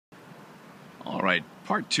All right,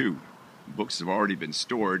 part two. Books have already been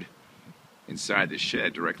stored inside the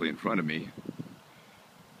shed directly in front of me.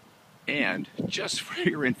 And just for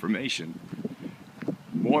your information,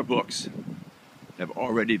 more books have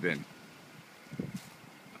already been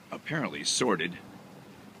apparently sorted.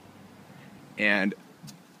 And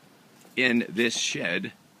in this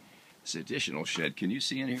shed, this additional shed, can you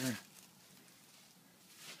see in here?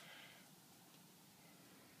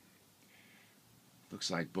 Looks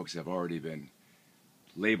like books have already been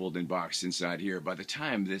labeled and boxed inside here. By the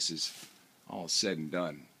time this is all said and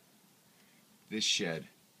done, this shed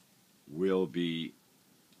will be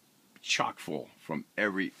chock full from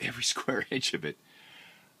every square inch of it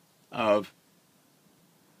of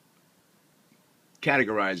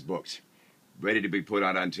categorized books ready to be put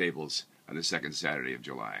out on tables on the second Saturday of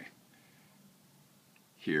July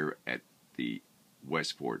here at the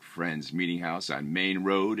Westport Friends Meeting House on Main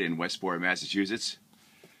Road in Westport, Massachusetts.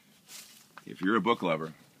 If you're a book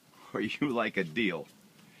lover or you like a deal,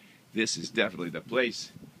 this is definitely the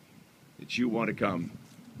place that you want to come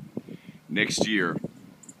next year.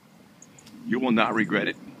 You will not regret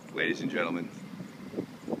it, ladies and gentlemen.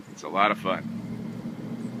 It's a lot of fun.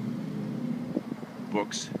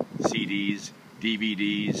 Books, CDs,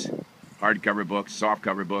 DVDs, hardcover books,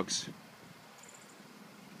 softcover books,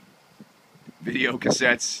 video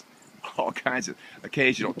cassettes, all kinds of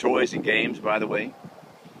occasional toys and games, by the way,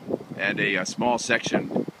 and a small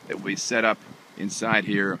section that we set up inside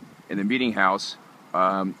here in the meeting house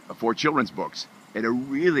for children's books at a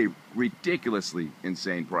really ridiculously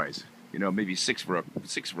insane price. You know, maybe six for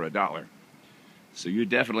 $1. So you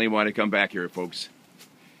definitely want to come back here, folks.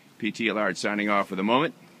 P.T. Allard signing off for the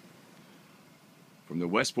moment from the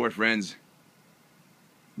Westport Friends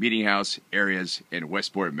Meeting House areas in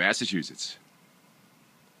Westport, Massachusetts.